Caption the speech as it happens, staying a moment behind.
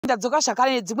ndadzoka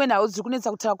zvakare nedzimwe nhau dziri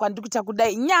kunetsa kutaura kwandiri kuita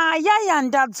kudai. Nyaya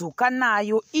yandadzoka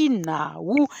nayo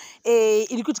inhau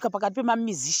iri kuitika pakati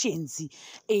pemamusicians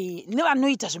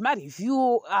nevanoita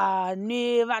zvemareview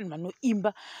nevanhu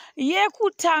vanoimba.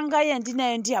 Yekutanga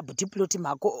yandinayo ndeyabhuti Plot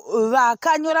Mhako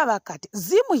vakanyora vakati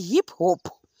ZimHipHop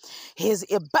has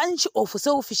a bunch of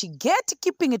selfish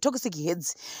gatekeeping toxic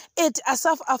heads at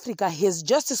South Africa has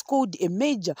just scored a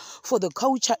major for the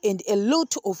culture and a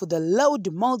lot of the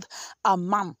loud mouth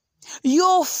among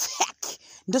you're fake.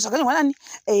 Ndozvakanyorwa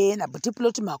nabhuti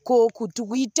Plot Mhako kuti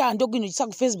kuita ndokuinochisa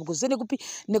kufacebook zene kupi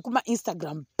nekuma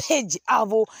Instagram page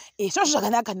avo zvazvo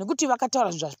zvakanaka nekuti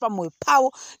vakataura zvinhu zvazvipamoyo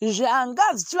pavo zvanga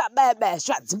zvichivabaya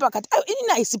zvadzimba vakati ayo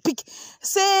inini aisipiki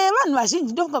sevanhu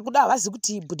vazhinji ndofunga kuda havazi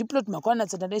kuti bhuti Plot Mhako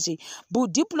anatsanda nezvei.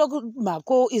 Bhuti Plot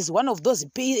Mhako is one of those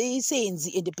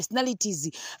persons and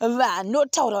personalities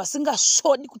vanotaura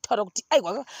vasingasvodi kutaura kuti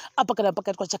aiwa apa kana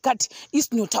pakaitwa chakati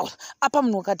isinotaura apa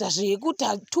munhu akata zvekuti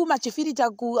too much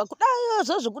filter kudayo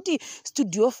zvozvokuti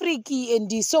studio freak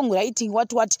and songwriting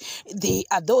what they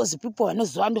are those people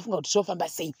vanozova ndofunga kuti zvofamba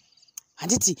sei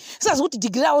handiti sazi kuti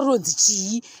digiri ravo ronzi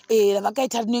chii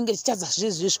ravakaita rinenge richitadza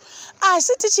zvezvezvo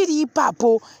asi tichiri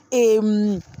ipapo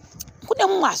kune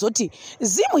mumwe azoti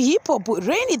ZimHipHop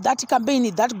ran that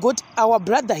campaign that got our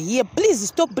brother here. Please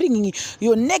stop bringing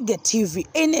your negative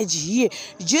energy here.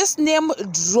 Just name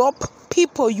drop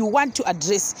people you want to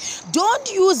address.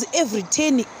 Don't use every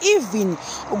 10 even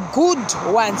good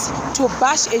ones to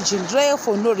bash a genre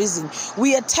for no reason.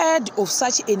 We are tired of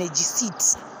such energy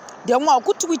seats. Ndiyamwa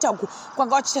kuti kuita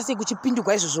kwanga wachiita sei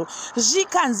kuchipindurwa izvozvo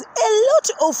zvikanzi a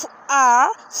lot of are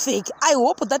fake. I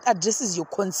hope that addresses your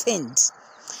consent.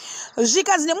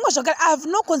 Zvikanzi nemumwe zvakare I have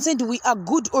no consent, we are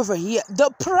good over here. The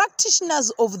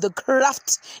practitioners of the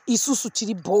craft isusu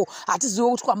tiribo hatizivo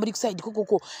kuti kwamuri kusaidi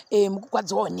kokoko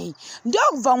mukukwadzawo nei.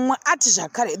 Ndokubva mumwe ati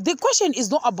zvakare the question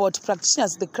is not about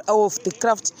practitioners of the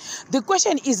craft. The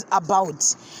question is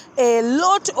about a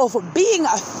lot of being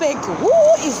a fake. Who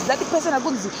is that person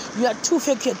akunzi you are too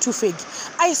fake, you are too fake?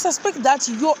 I suspect that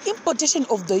your importation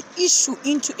of the issue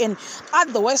into an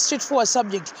otherwise straightforward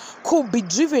subject could be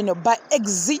driven by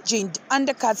exigent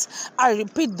undercuts. I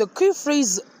repeat the key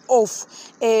phrase of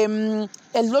a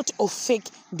lot of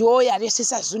fake ndo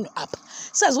yaresesa zvinhu apa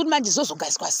sazi manje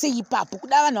zozogaiswa sei ipapo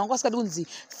kuda vanhu vanga vasikati kunzi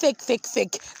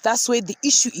fake. That's where the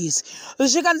issue is.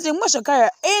 Zvikanzi nemumwe zvakare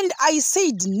and I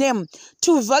said name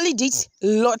to validate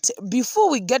lot before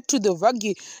we get to the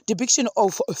vague depiction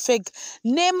of fake.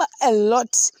 Name a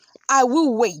lot. I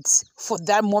will wait for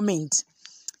that moment.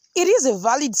 It is a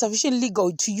valid, sufficient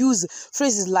legal to use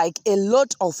phrases like a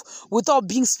lot of without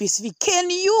being specific. Can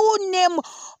you name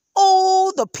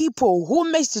all the people who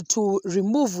managed to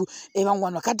remove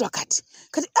vamwe vakati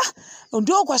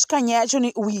ndo kwasvika nyaya yacho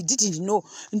we didn't know.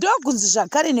 Ndo kunzi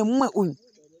zvakare nemumwe uyu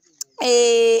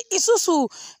isusu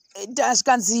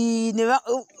zvikanzi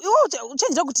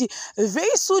uchanzira kuti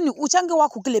very soon uchange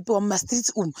wakukilepewa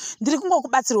mumastreets umu ndiri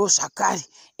kungokubatsirawo zvakare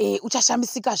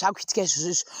uchashamisika zvakuitika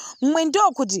izvozvo. Mumwe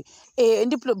ndokuti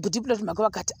bhuti Plot Mhako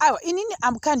vakati aiwa inini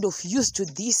I'm kind of used to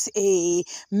this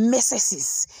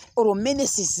menaces or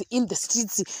menaces in the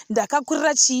streets.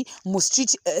 Ndakakurira chi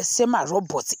mustreet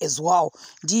sema-robots as well.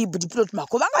 Ndi bhuti Plot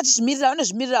Mhako vanga vachizvimirira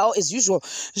vanozvimirirawo as usual.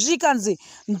 Zvikanzi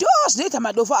ndo zvinoita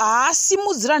madofo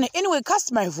haasimudzirane anyway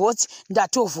cast my vote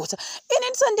ndatovhota ine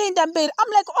ndisandeenda mberi.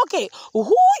 I'm like okay,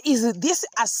 who is this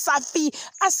Asafi?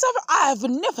 I have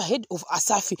never heard of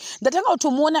Asafi. Ndatanga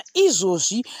kutomuona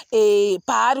izvozvi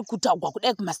paari kutaurwa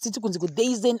kudai kumastreet kunzi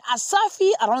there is an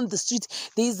Asafi around the street,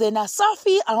 there is an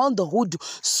Asafi around the hood.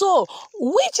 So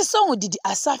which song did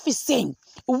Asafi sing?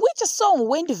 Which song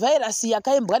went virus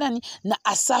yakaimbwa nani na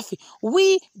Asafi?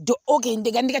 We do okay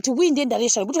ndikati we ndiye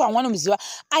ndaresha kuti vamwe vanomuziva.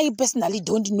 I personally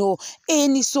don't know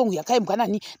any song yakaimbwa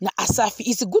nani na Asafi.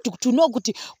 It's good to know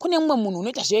kuti kune mumwe munhu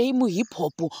unoita zvemuhip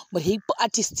hop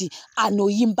artist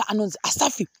anoimba anonzi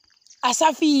Asafi.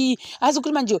 Asafi asi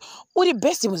kuti manje uri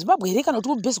best muZimbabwe here kana kuti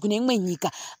uri best kune imwe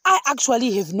nyika. I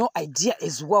actually have no idea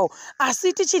as well.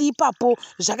 Asi tichiri ipapo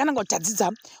zvakanaka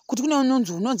kutadzidza kuti kune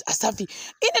unonzi Asafi.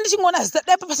 Ine ndichingona zita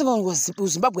dai papasanga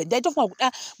kuZimbabwe ndaitofunga kuti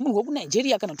munhu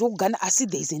wekuNigeria kana kuti wekuGhana asi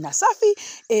there is an Asafi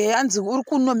anzi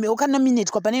uri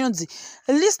ukanominatwa pane inonzi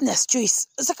listeners choice.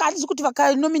 Saka hatizi kuti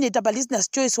vakanominata pa listeners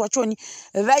choice wachoni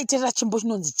vaitera chimbo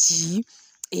chinonzi chii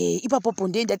ipapo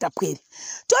ndaita pwere.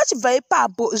 Tochibva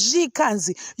ipapo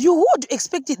zvikanzi you would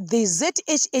expect the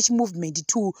ZHH movement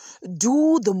to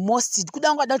do the most.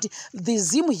 Kudanga kuti the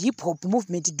ZimHipHop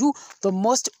movement do the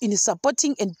most in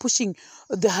supporting and pushing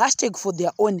the hashtag for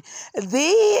their own.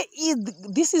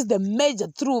 This is the major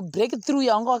breakthrough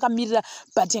yanga wakamirira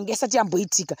but yanga isati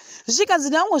yamboitika. Zvikanzi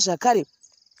namwe zvakare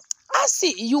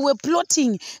asi you were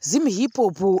plotting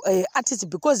ZimHipHop artists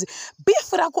because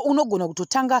beef rako unogona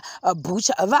kutotanga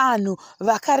butcher vanhu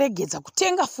vakaregedza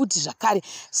kutenga futi zvakare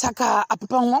saka apa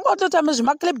pamwe wanga watotama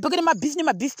zvemaklep bekene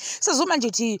mabeef sazomanje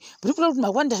kuti Plot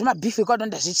Mhako zvemabeef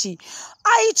ekwadonda zvichi.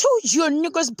 I told you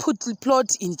niggas put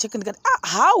plot in check and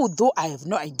how though I have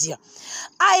no idea.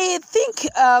 I think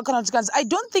I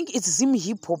don't think it's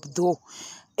ZimHipHop though.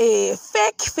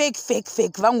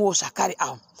 Fake vangu zvakare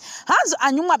awo hanzo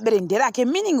anyumwa berendera ake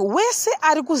meaning wese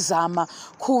ari kuzama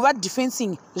kuva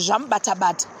defensing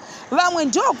zvamubata-bata vamwe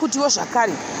ndio kutiwo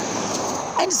zvakare.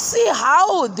 And see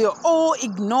how they all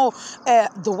ignore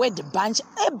the word bunch.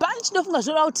 A bunch ndofunga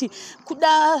zvora kuti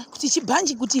kuda kuti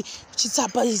chibunch kuti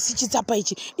chitsapa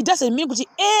ichi. It doesn't mean kuti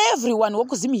everyone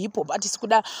woku ZimHipHop artists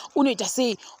kuda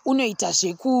unoita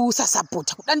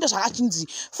zvekusasapota kuda ndo zvakachinzi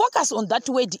focus on that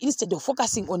word instead of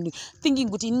focusing on thinking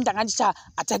kuti ini ndanga ndicha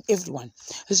attack everyone.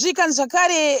 Zvikanzi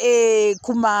zvakare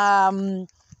kuma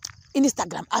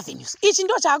Instagram avenues. Ichi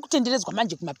ndo chakutenderedzwa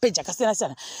manje kumapeji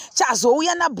akasiyana-siyana.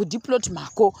 Chazouya nabudi Plot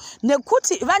Mhako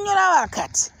nekuti vanyora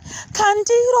vakati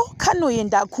kandiro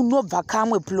kanoenda kunobva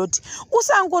kamwe plot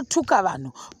usangotuka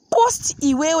vanhu. Post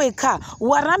iwewe ka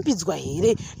warambidzwa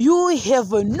here. You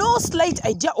have no slight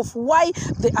idea of why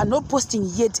they are not posting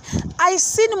yet. I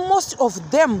seen most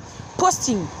of them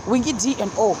posting Wingy D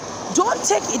and all. Don't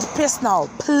take it personal,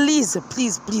 please.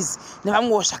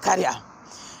 Nevamwe zvakare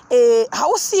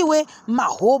hausi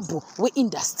mahobho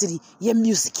industry ye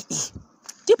music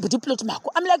Plot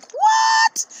Mhako. I'm like,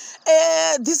 what?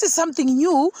 This is something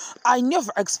new. I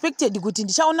never expected kuti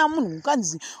ndichaona munhu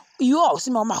kanzi iwo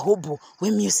hausima mahobho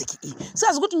music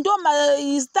sazi kuti ndo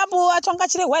stabo acho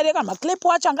angachirehwa here kana maclip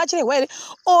acho angachirehwa here,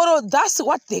 or that's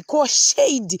what they call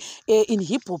shade in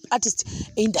hip hop artist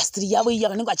industry yavo iya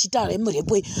vanenge vachitaura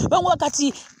murepo vamwe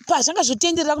vakati pazvanga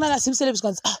zvotenderera kunana simcelebs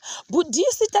kanzi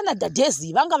budhisi tana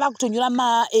dadhezi vanga vakutonyora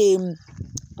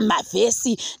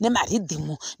mavhesi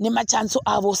nemarhythm nemachanso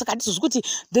avo saka ndizvo kuti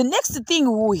the next thing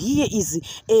we will hear is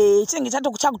chinenge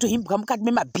chakutohimbwa mukati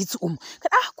memabhitsi umu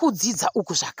kudzidza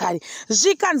uku zvakare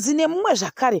zvikanzi nemumwe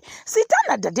zvakare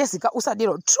sitana dadhezika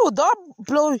usadero true the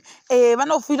blow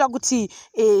vanofira kuti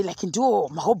like ndiwo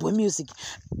mahobho music.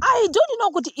 I don't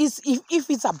know kuti if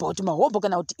it's about mahobho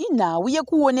kana kuti inhau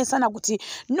yekuonesana kuti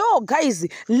no guys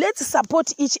let's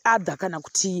support each other kana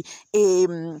kuti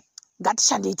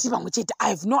ngatishande vamwe chete. I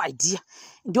have no idea.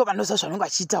 Ndio vanoziva zvanenge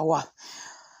vachiita wavo.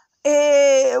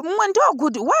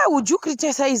 Good. Why would you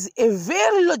criticize a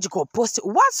very logical post?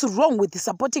 What's wrong with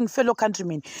supporting fellow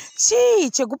countrymen?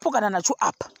 Chekupokana nacho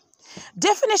apa.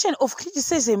 Definition of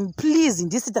criticism, please, in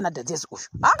this another days.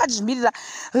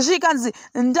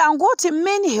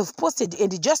 Many have posted,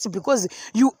 and just because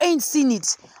you ain't seen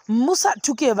it, Musa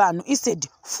Tukevanu instead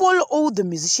follow all the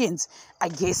musicians, I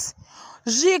guess.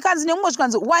 Zvikanzi nemumwe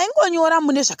zvikanzi waingonyora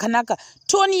mune zvakanaka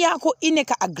toni yako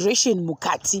ineka aggression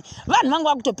mukati vanhu vangu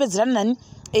vakutopedzerana nani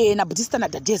nabudhista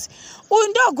nadadhesi uyu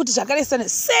ndo kuti zvakaresana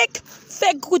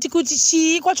fake kuti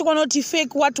chii kwacho kwanoti fake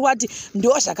what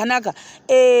ndo zvakanaka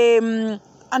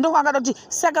andokangada kuti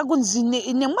saka kunzi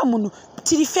nemumwe munhu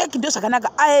tiri fake ndo zvakanaka.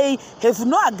 I have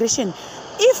no aggression.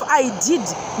 If I did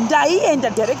ndaienda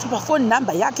direct phone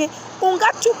number yake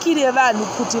ungatukire vanhu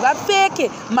kuti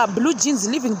vapfeke blue jeans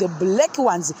leaving the black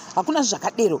ones hakuna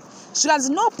zvakadero.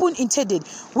 Zvikanzi no pun intended.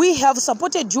 We have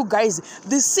supported you guys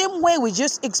the same way we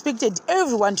just expected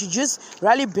everyone to just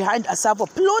rally behind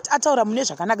ourselves. Plot ataura mune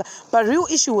zvakanaka, but real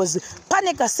issue was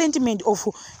panic sentiment of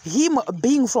him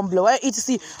being from Blower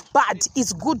etc. But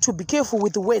it's good to be careful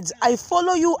with the words. I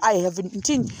follow you. I have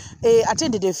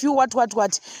attended a few what.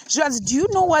 Zvikanzi, do you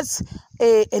know what's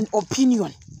an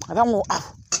opinion?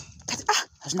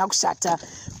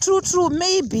 True,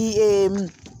 maybe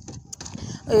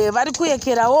vari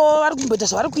kuyekerawo vari kumboita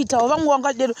zvavari kuitawo vamwe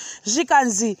vangadero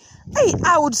zvikanzi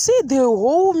I would say the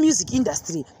whole music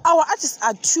industry, our artists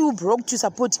are too broke to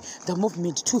support the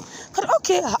movement too. But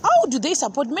okay, how do they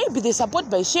support? Maybe they support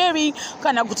by sharing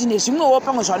kana kuti nezvimwewo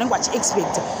pamwe zvavanenge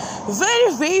vachiexpect.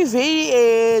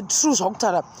 Very true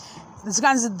zvakutaura.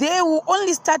 They will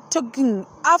only start talking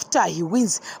after he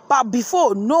wins, but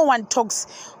before no one talks.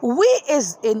 We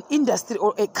as an industry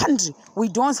or a country, we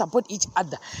don't support each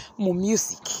other mu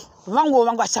music. Vangu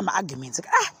vachama arguments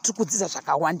tikudziza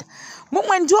zvakawanda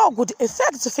mumwe ndio kuti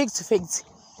facts.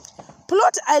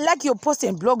 Plot, I like your posts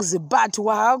and blogs, but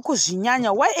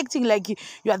wakuzvinyanya. Why acting like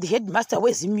you are the headmaster?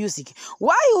 Where's music?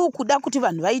 Why ukuda kuti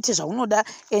vanhu vaite zvaunoda,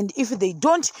 and if they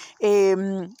don't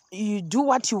you do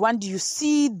what you want, you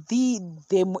see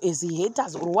them as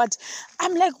haters or what?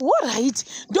 I'm like, what right?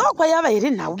 Ndo kwayava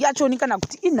here nhau yacho kana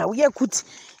kuti inhau yekuti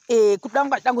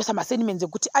kudangwa dango sama sentiments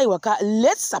ekuti aiwaka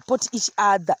let's support each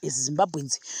other as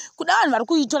Zimbabweans. Kuda vanhu vari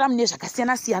kuitora mune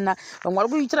zvakasiyana siyana, vamwe vari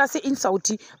kuitora se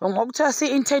insult, vamwe vari kuitora se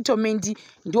entitlement,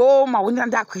 ndo maonera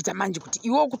ndakuita manje kuti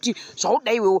iwo kuti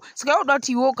zvauda iwewo. Saka yoda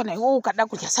kuti iwo kana iwo ukada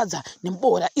kudya sadza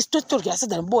nemubora, isitotorya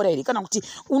sadza nemubora here kana kuti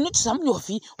unotiza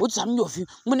munyovi, wotiza munyovi,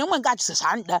 mune umwe ngachisa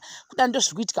zvanoda. Kuda ndo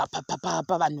zviri kuitika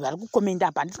pa vanhu vari kukomenda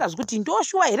apa. Ndisingazvi kuti ndo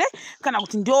shuwa here kana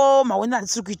kuti ndo maonera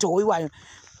andisiri kuitawo iwayo.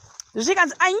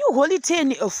 I knew Holy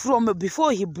 10 from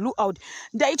before he blew out.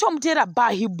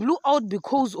 But he blew out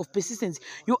because of persistence.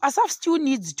 Your Asaf still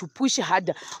needs to push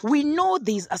harder. We know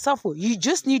there is Asaf. You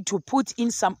just need to put in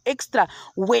some extra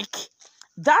work.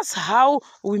 That's how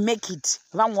we make it.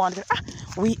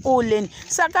 We all learn.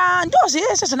 Saka ndo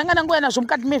zveshe zvananga nangoya nazvo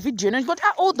mukati mevidhiyo.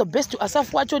 All the best to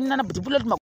Asaf wacho nana Plot Mhako.